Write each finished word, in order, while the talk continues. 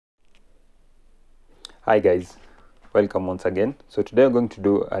Hi guys, welcome once again. So today I'm going to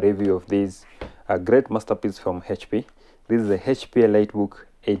do a review of this great masterpiece from HP. This is the HP ELITEBOOK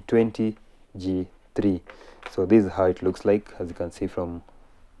 820G3. So this is how it looks like, as you can see from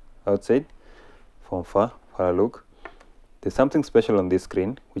outside, from far a look. There's something special on this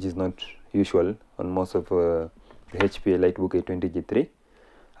screen which is not usual on most of the HP ELITEBOOK 820G3.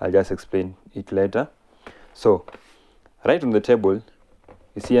 I'll just explain it later. So right on the table,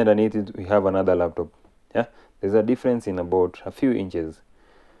 you see underneath it we have another laptop. Yeah, there's a difference in about a few inches.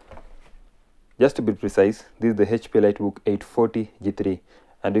 Just to be precise, this is the HP ELITEBOOK 840G3,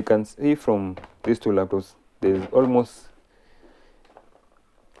 and you can see from these two laptops there's almost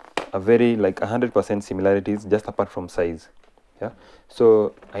a very like 100% similarities, just apart from size. Yeah,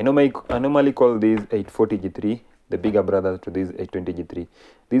 so I normally call this 840G3 the bigger brother to this 820G3.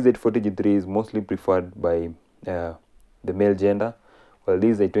 This 840G3 is mostly preferred by the male gender, while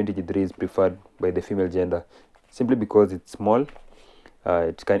this 820G3 is preferred by the female gender, simply because it's small.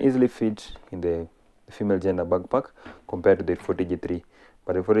 It can easily fit in the female gender backpack compared to the 840G3,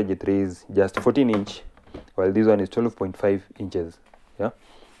 but the 840G3 is just 14 inch, while this one is 12.5 inches. Yeah,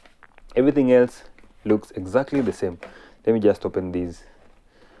 everything else looks exactly the same. Let me just open this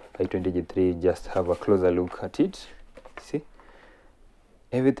 820G3, just have a closer look at it. See,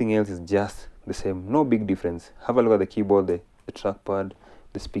 everything else is just the same, no big difference. Have a look at the keyboard, the trackpad,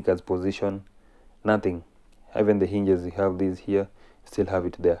 the speaker's position, nothing. Even the hinges, you have these here, still have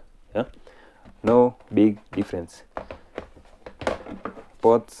it there. Yeah, no big difference.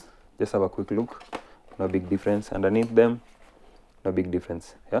 Ports, just have a quick look, no big difference. Underneath them, no big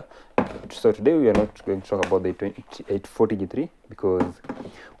difference. Yeah, so today we are not going to talk about the 840G3 because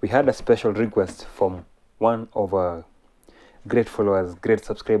we had a special request from one of our great followers, great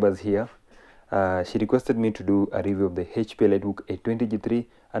subscribers here. She requested me to do a review of the HP ELITEBOOK 820G3,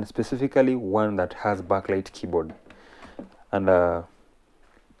 and specifically one that has backlight keyboard. And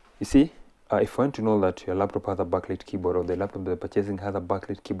you see, if you want to know that your laptop has a backlight keyboard, or the laptop you're purchasing has a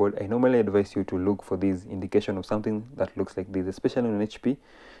backlight keyboard, I normally advise you to look for this indication of something that looks like this. Especially on HP,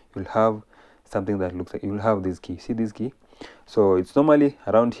 you'll have something that looks like, you'll have this key. See this key? So it's normally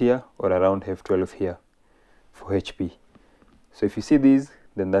around here or around F12 here for HP. So if you see these,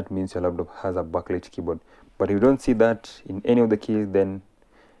 then that means your laptop has a backlight keyboard. But if you don't see that in any of the keys, then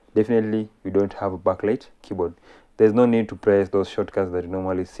definitely you don't have a backlight keyboard. There's no need to press those shortcuts that you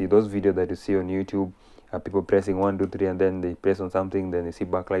normally see, those videos that you see on YouTube, people pressing 1, 2, 3, and then they press on something, then they see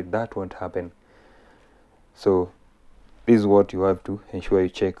backlight. That won't happen. So this is what you have to ensure you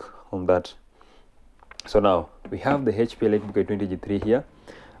check on that. So now we have the HP ELITEBOOK 820G3 here,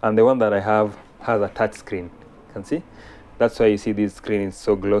 and the one that I have has a touch screen. You can see, that's why you see this screen is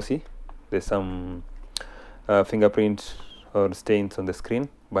so glossy. There's some fingerprint or stains on the screen,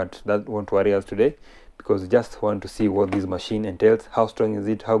 but that won't worry us today, because we just want to see what this machine entails, how strong is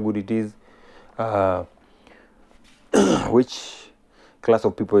it, how good it is, which class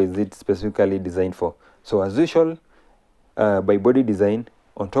of people is it specifically designed for. So as usual, by body design,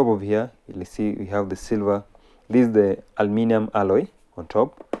 on top of here you see we have the silver. This is the aluminum alloy on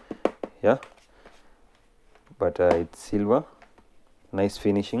top. Yeah, but it's silver, nice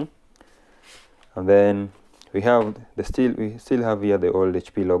finishing. And then we have we still have here the old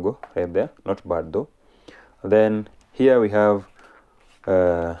HP logo right there, not bad though. And then here we have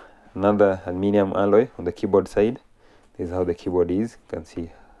another aluminum alloy on the keyboard side. This is how the keyboard is. You can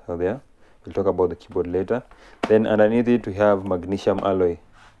see how there. We'll talk about the keyboard later. Then underneath it we have magnesium alloy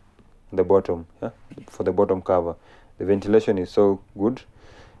on the bottom, yeah, for the bottom cover. The ventilation is so good.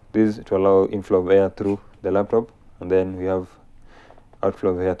 This is to allow inflow of air through the laptop, and then we have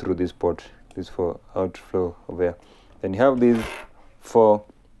outflow of air through this port. This is for outflow of air. Then you have these four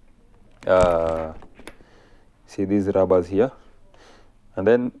see these rubbers here, and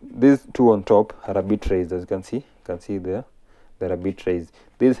then these two on top are a bit raised, as you can see there, they're a bit raised.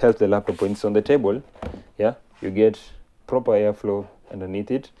 This helps the laptop when it's on the table. Yeah, you get proper airflow underneath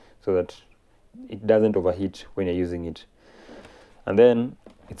it so that it doesn't overheat when you're using it. And then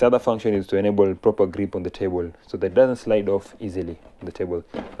its other function is to enable proper grip on the table so that it doesn't slide off easily on the table.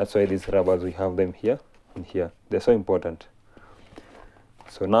 That's why these rubbers, we have them here and here. They're so important.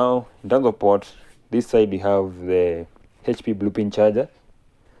 So now in terms of port, this side we have the HP Blueprint charger.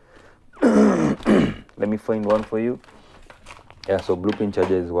 Let me find one for you. Yeah, so Blueprint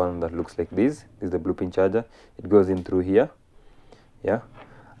charger is one that looks like this. This is the Blueprint charger. It goes in through here. Yeah,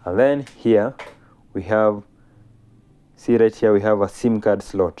 and then here we have, see right here we have a SIM card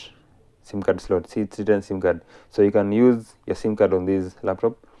slot. See, it's written SIM card. So you can use your SIM card on this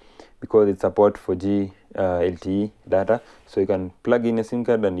laptop because it supports 4G LTE data. So you can plug in a SIM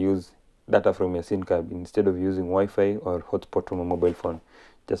card and use data from your SIM card instead of using Wi-Fi or hotspot from a mobile phone.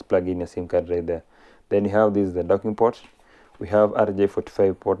 Just plug in your SIM card right there. Then you have this, the docking port. We have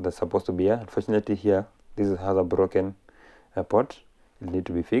RJ45 port that's supposed to be here. Unfortunately here, this has a broken port. It need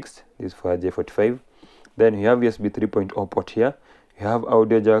to be fixed. This is for RJ45. Then you have USB 3.0 port here. You have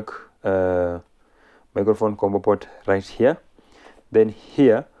audio jack, microphone combo port right here. Then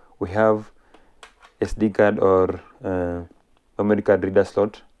here we have SD card or memory card reader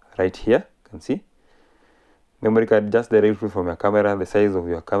slot right here. You can see memory card just directly from your camera, the size of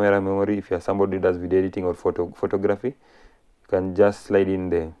your camera memory. If you're somebody who does video editing or photography, you can just slide in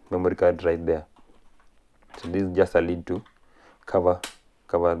the memory card right there. So this is just a lid to cover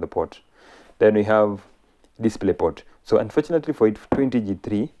the port. Then we have display port. So unfortunately for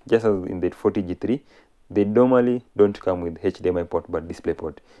 20G3, just as in the 40G3, they normally don't come with HDMI port, but display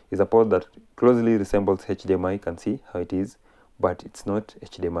port is a port that closely resembles HDMI. You can see how it is, but it's not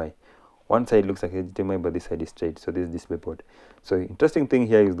HDMI. One side looks like HDMI, but this side is straight. So this is display port. So interesting thing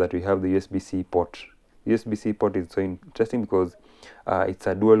here is that we have the USB-C port. USB-C port is so interesting because it's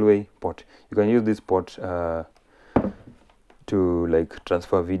a dual-way port. You can use this port to like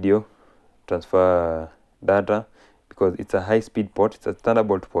transfer video, transfer data, because it's a high-speed port. It's a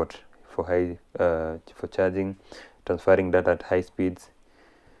Thunderbolt port for for charging, transferring data at high speeds.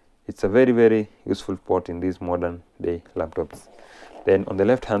 It's a very, very useful port in these modern day laptops. Then on the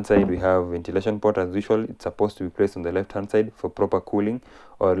left hand side we have ventilation port. As usual, it's supposed to be placed on the left hand side for proper cooling,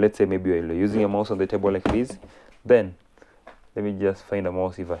 or let's say maybe you're using a mouse on the table like this. Then let me just find a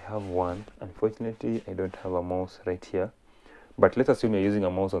mouse if I have one. Unfortunately I don't have a mouse right here, but let's assume you're using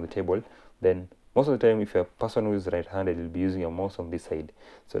a mouse on the table. Then most of the time, if you're a person who is right-handed, you'll be using a mouse on this side.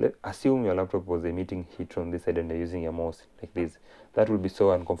 So let's assume your laptop was emitting heat from this side and you're using a mouse like this. That would be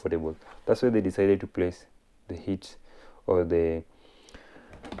so uncomfortable. That's why they decided to place the heat or the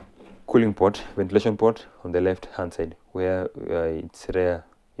cooling port, ventilation port, on the left-hand side, where it's rare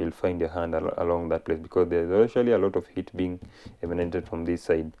you'll find your hand along that place, because there's actually a lot of heat being emanated from this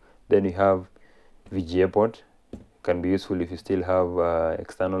side. Then you have VGA port. Can be useful if you still have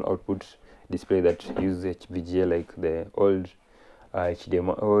external output display that uses VGA, like the old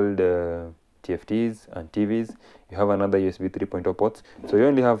HDMI, old TFTs and TVs. You have another USB 3.0 ports. So you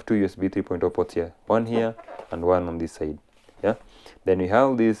only have two USB 3.0 ports here, one here and one on this side. Yeah. Then we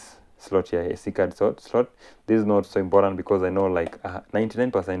have this slot here, SD card slot. This is not so important because I know like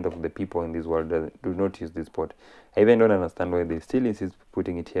 99% of the people in this world do not use this port. I even don't understand why they still insist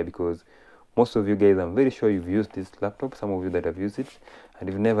putting it here, because most of you guys, I'm very sure you've used this laptop, some of you that have used it, and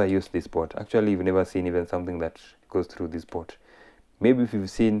you've never used this port. Actually, you've never seen even something that goes through this port. Maybe if you've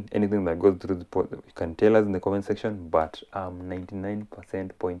seen anything that goes through the port, you can tell us in the comment section, but I'm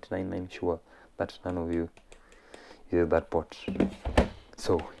 99.99% sure that none of you uses that port.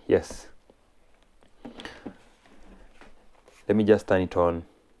 So, yes. Let me just turn it on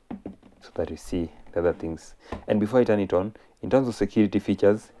so that you see the other things. And before I turn it on, in terms of security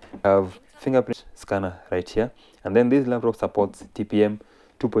features, I have fingerprint scanner right here, and then this laptop supports TPM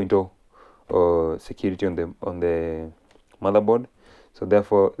 2.0 security on the motherboard. So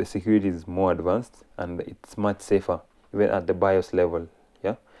therefore the security is more advanced and it's much safer even at the BIOS level.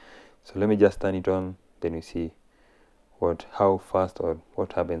 Yeah. So let me just turn it on, then you see how fast or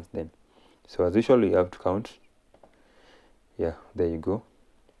what happens then. So as usual, you have to count. Yeah, there you go.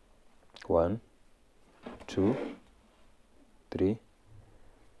 1, 2, 3,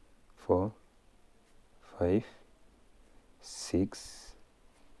 4, 5, 6,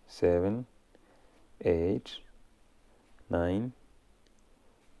 7, 8, 9,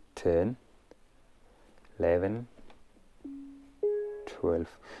 10, 11,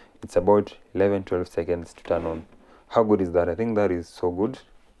 12. It's about 11-12 seconds to turn on. How good is that? I think that is so good.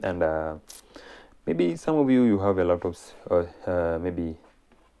 And maybe some of you have a laptops maybe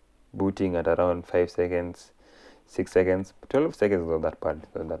booting at around 5 seconds, 6 seconds. 12 seconds is not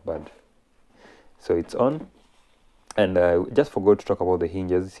that bad. So it's on. And just forgot to talk about the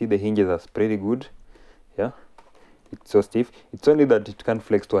hinges. See, the hinges are pretty good. Yeah, it's so stiff. It's only that it can't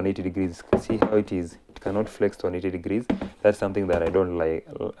flex to 180 degrees. See how it is. It cannot flex to 180 degrees. That's something that I don't like.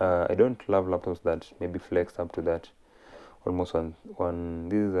 I don't love laptops that maybe flex up to that. Almost this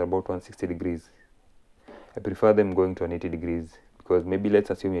is about 160 degrees. I prefer them going to 180 degrees, because maybe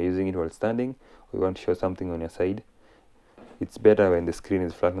let's assume you're using it while standing, or you want to show something on your side. It's better when the screen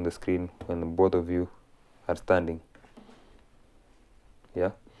is flat on the screen, when both of you are standing.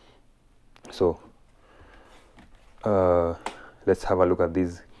 Yeah. So let's have a look at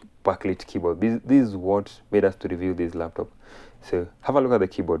this backlit keyboard. This is what made us to review this laptop. So have a look at the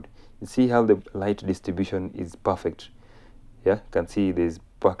keyboard. You see how the light distribution is perfect. Yeah, you can see there's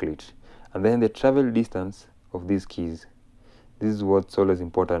backlit. And then the travel distance of these keys. This is what's always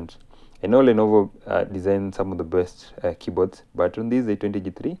important. I know Lenovo designed some of the best keyboards, but on this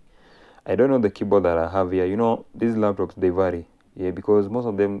A20G3, I don't know the keyboard that I have here. You know, these laptops, they vary. Yeah, because most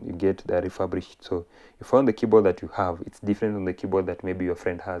of them you get, they're refurbished. So you found the keyboard that you have, it's different from the keyboard that maybe your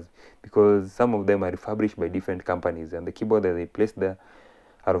friend has, because some of them are refurbished by different companies, and the keyboard that they place there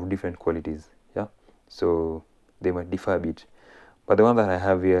are of different qualities. Yeah, so they might differ a bit. But the one that I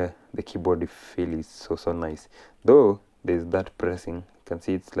have here, the keyboard feel is so nice. Though there's that pressing, you can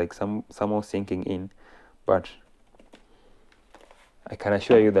see it's like somehow sinking in, but I can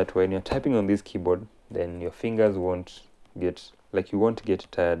assure you that when you're typing on this keyboard, then your fingers won't get, like, you won't get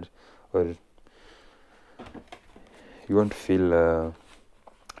tired, or you won't feel a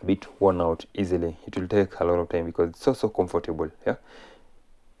bit worn out easily. It will take a lot of time because it's so comfortable. Yeah,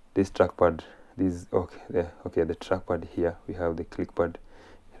 this trackpad, this the trackpad here, we have the click pad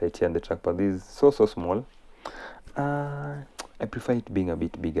right here, and the trackpad, this is so small. I prefer it being a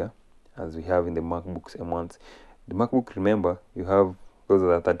bit bigger, as we have in the MacBooks M1s. The MacBook, remember, you have those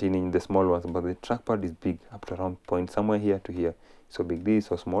are 13 inch, the small ones, but the trackpad is big, up to around point somewhere here to here. So big. This is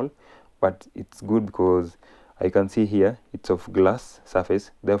so small, but it's good because I can see here it's of glass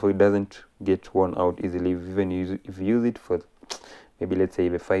surface, therefore it doesn't get worn out easily. If you use it for maybe, let's say,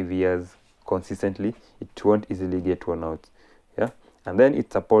 5 years consistently, it won't easily get worn out. Yeah, and then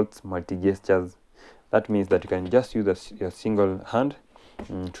it supports multi gestures. That means that you can just use your single hand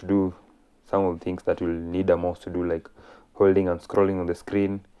to do some of the things that you'll need a mouse to do, like holding and scrolling on the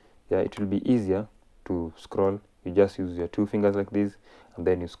screen. Yeah, it will be easier to scroll. You just use your 2 fingers like this, and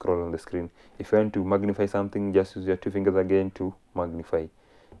then you scroll on the screen. If you want to magnify something, just use your 2 fingers again to magnify.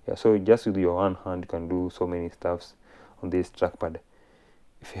 Yeah, so just with your one hand, you can do so many stuffs on this trackpad.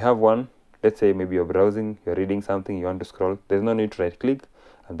 If you have one, let's say maybe you're browsing, you're reading something, you want to scroll, there's no need to right click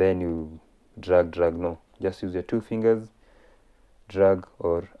and then you drag. No, just use your 2 fingers, drag,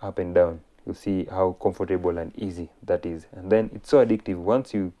 or up and down. You see how comfortable and easy that is, and then it's so addictive.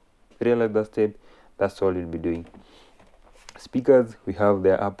 Once you realize that step, that's all you'll be doing. Speakers, we have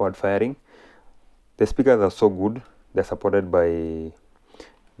their upward firing. The speakers are so good. They're supported by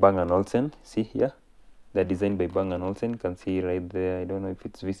Bang & Olufsen. See here, they're designed by Bang & Olufsen. You can see right there, I don't know if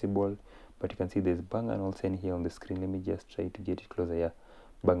it's visible, but you can see there's Bang & Olufsen here on the screen. Let me just try to get it closer. Yeah,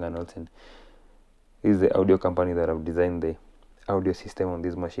 Bang & Olufsen. This is the audio company that have designed the audio system on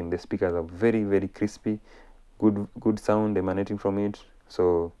this machine. The speakers are very crispy, good sound emanating from it.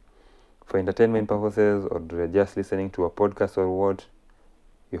 So for entertainment purposes, or you're just listening to a podcast or what,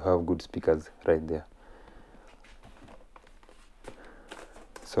 you have good speakers right there.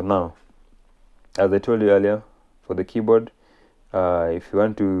 So now, as I told you earlier, for the keyboard, if you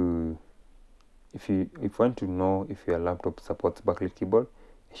want to know if your laptop supports backlit keyboard,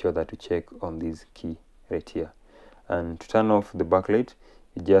 be sure that you check on this key right here. And to turn off the backlight,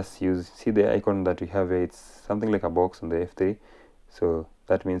 you just see the icon that we have here, it's something like a box on the F3. So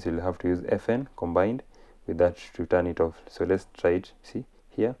that means you'll have to use FN combined with that to turn it off. So let's try it. See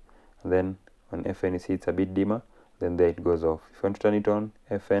here, and then on FN you see it's a bit dimmer, then there it goes off. If you want to turn it on,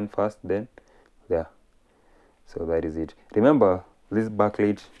 FN first, then there. So that is it. Remember, this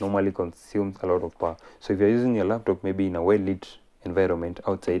backlight normally consumes a lot of power. So if you're using your laptop maybe in a well lit environment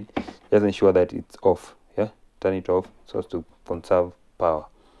outside, just ensure that it's off. Yeah, turn it off so as to conserve power.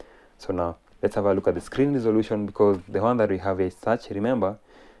 So now let's have a look at the screen resolution, because the one that we have is touch. Remember,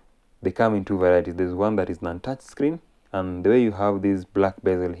 they come in 2 varieties. There's one that is non-touch screen, and the way you have this black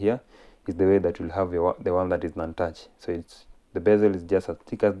bezel here is the way that you'll have the one that is non-touch. So it's the bezel is just as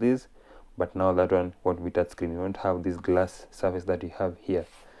thick as this, but now that one won't be touch screen. You won't have this glass surface that you have here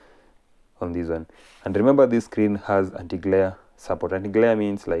on this one. And remember, this screen has anti-glare support. Anti-glare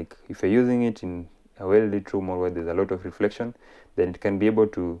means, like, if you're using it in a well-lit room or where there's a lot of reflection, then it can be able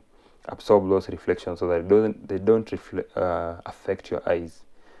to absorb those reflections so that they don't affect your eyes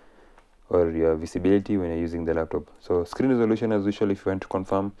or your visibility when you're using the laptop. So screen resolution, as usual, if you want to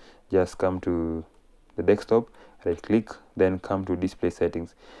confirm, just come to the desktop, right click, then come to display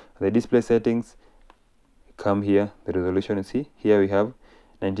settings. The display settings, come here, the resolution, you see here we have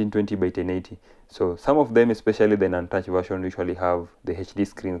 1920 by 1080. So some of them, especially the non-touch version, usually have the HD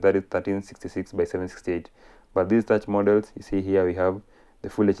screens, that is 1366 by 768. But these touch models, you see here we have the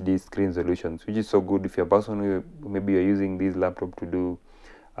full HD screen resolutions, which is so good if you're a person who maybe you're using this laptop to do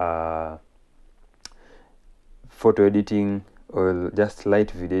photo editing or just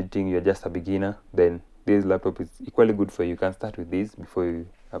light video editing, you're just a beginner, then this laptop is equally good for you. You can start with this before you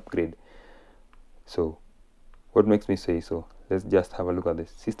upgrade. So what makes me say so? Let's just have a look at the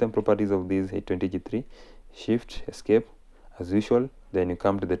system properties of this A20G3. Shift, escape, as usual, then you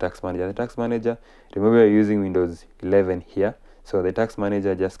come to the task manager. The task manager, remember you're using Windows 11 here, so the task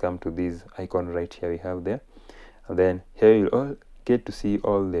manager, just come to this icon right here we have there, and then here you'll all get to see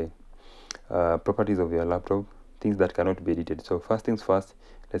all the properties of your laptop, things that cannot be edited. So first things first,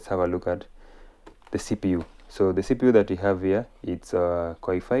 let's have a look at the CPU. So the CPU that we have here, it's Core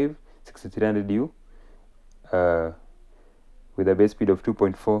i5 6300U with a base speed of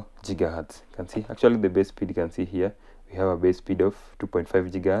 2.4 gigahertz. You can see actually the base speed, you can see here we have a base speed of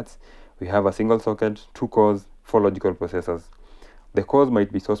 2.5 gigahertz. We have a single socket, 2 cores, 4 logical processors. The cores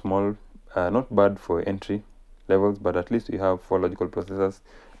might be so small, not bad for entry levels, but at least you have 4 logical processors,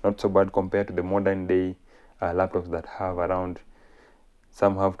 not so bad compared to the modern day laptops that have around,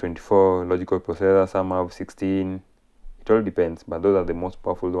 some have 24 logical processors, some have 16. It all depends, but those are the most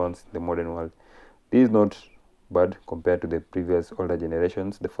powerful ones in the modern world. This is not bad compared to the previous older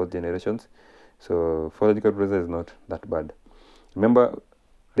generations, the 4th generations. So 4 logical processor is not that bad. Remember,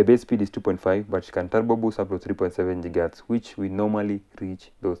 the base speed is 2.5, but you can turbo boost up to 3.7 gigahertz, which we normally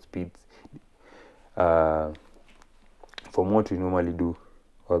reach those speeds from what we normally do,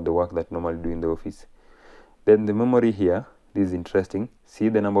 or the work that we normally do in the office. Then the memory here, this is interesting. See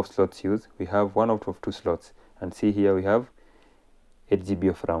the number of slots used. We have 1 out of 2 slots, and see here we have 8 GB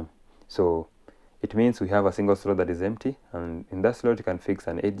of RAM. So it means we have a single slot that is empty, and in that slot you can fix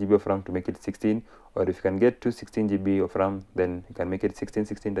an 8 GB of RAM to make it 16, or if you can get to 16 GB of RAM, then you can make it 16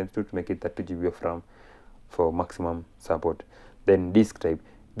 times 2 to make it 32 GB of RAM for maximum support. Then disk type.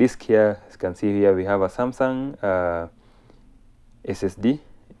 Disk here, as you can see here, we have a Samsung SSD.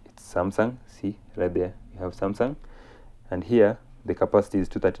 It's Samsung, see right there, we have Samsung, and here the capacity is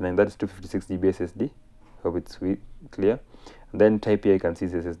 239, that is 256 GB SSD. Hope it's clear. And then type here you can see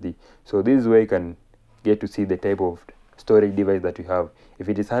SSD. So this is where you can get to see the type of storage device that you have. If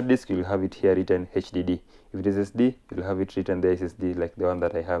it is hard disk, you'll have it here written HDD. If it is SSD, you'll have it written the SSD, like the one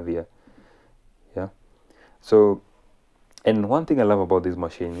that I have here. Yeah. So, and one thing I love about this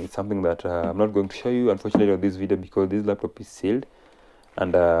machine, it's something that I'm not going to show you unfortunately on this video because this laptop is sealed,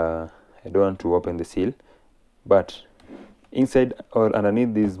 and I don't want to open the seal. But inside or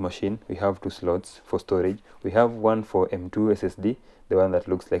underneath this machine, we have 2 slots for storage. We have one for M2 SSD, the one that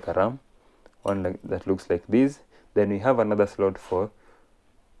looks like a RAM, one that looks like this. Then we have another slot for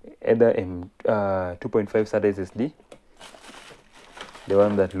either 2.5 SATA SSD, the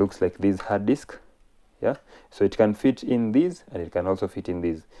one that looks like this hard disk. Yeah, so it can fit in this, and it can also fit in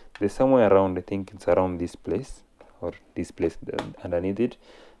this. There's somewhere around, I think it's around this place, or this place underneath it.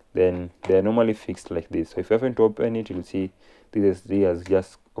 Then they are normally fixed like this. So if you happen to open it, you'll see this SSD has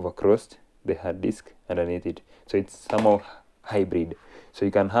just overcrossed the hard disk underneath it. So it's somehow hybrid. So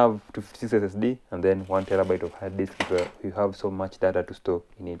you can have 256 SSD and then 1 terabyte of hard disk if you have so much data to store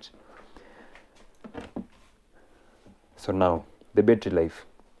in it. So now the battery life.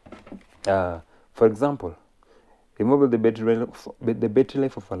 For example, remember the battery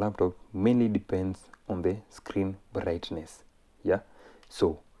life of a laptop mainly depends on the screen brightness. Yeah,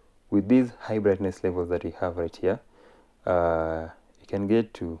 so with these high brightness levels that we have right here, you can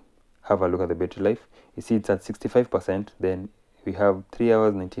get to have a look at the battery life. You see it's at 65%, then we have 3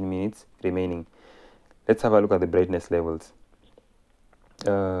 hours 19 minutes remaining. Let's have a look at the brightness levels.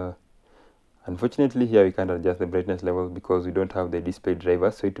 Unfortunately here we can't adjust the brightness levels because we don't have the display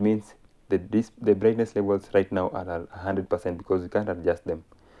driver, so it means the brightness levels right now are at 100% because we can't adjust them.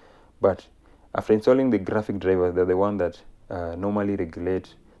 But after installing the graphic drivers, they're the one that normally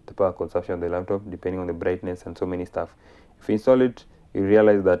regulate the power consumption of the laptop depending on the brightness and so many stuff. If you install it, you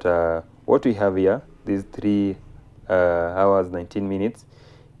realize that what we have here, these 3 hours 19 minutes,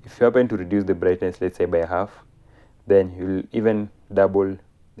 if you happen to reduce the brightness, let's say by half, then you'll even double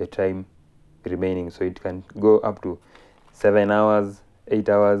the time remaining. So it can go up to 7 hours, 8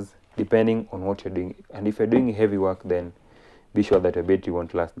 hours, depending on what you're doing. And if you're doing heavy work, then be sure that your battery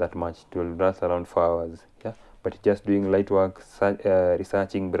won't last that much. It will last around 4 hours. Yeah, but just doing light work,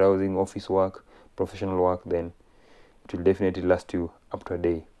 researching, browsing, office work, professional work, then it will definitely last you up to a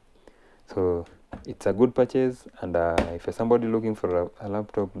day. So it's a good purchase, and if you're somebody looking for a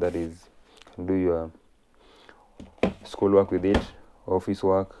laptop that can do your school work with it, office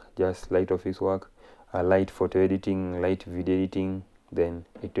work, just light office work, light photo editing, light video editing, then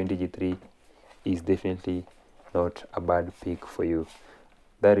a 20G3 is definitely not a bad pick for you.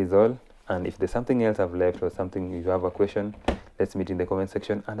 That is all, and if there's something else I've left or something you have a question, let's meet in the comment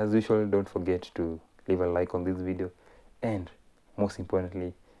section. And as usual, don't forget to leave a like on this video, and most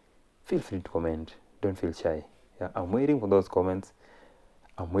importantly, feel free to comment. Don't feel shy. Yeah, I'm waiting for those comments.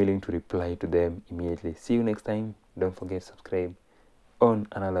 I'm willing to reply to them immediately. See you next time. Don't forget to subscribe on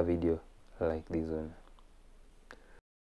another video like this one.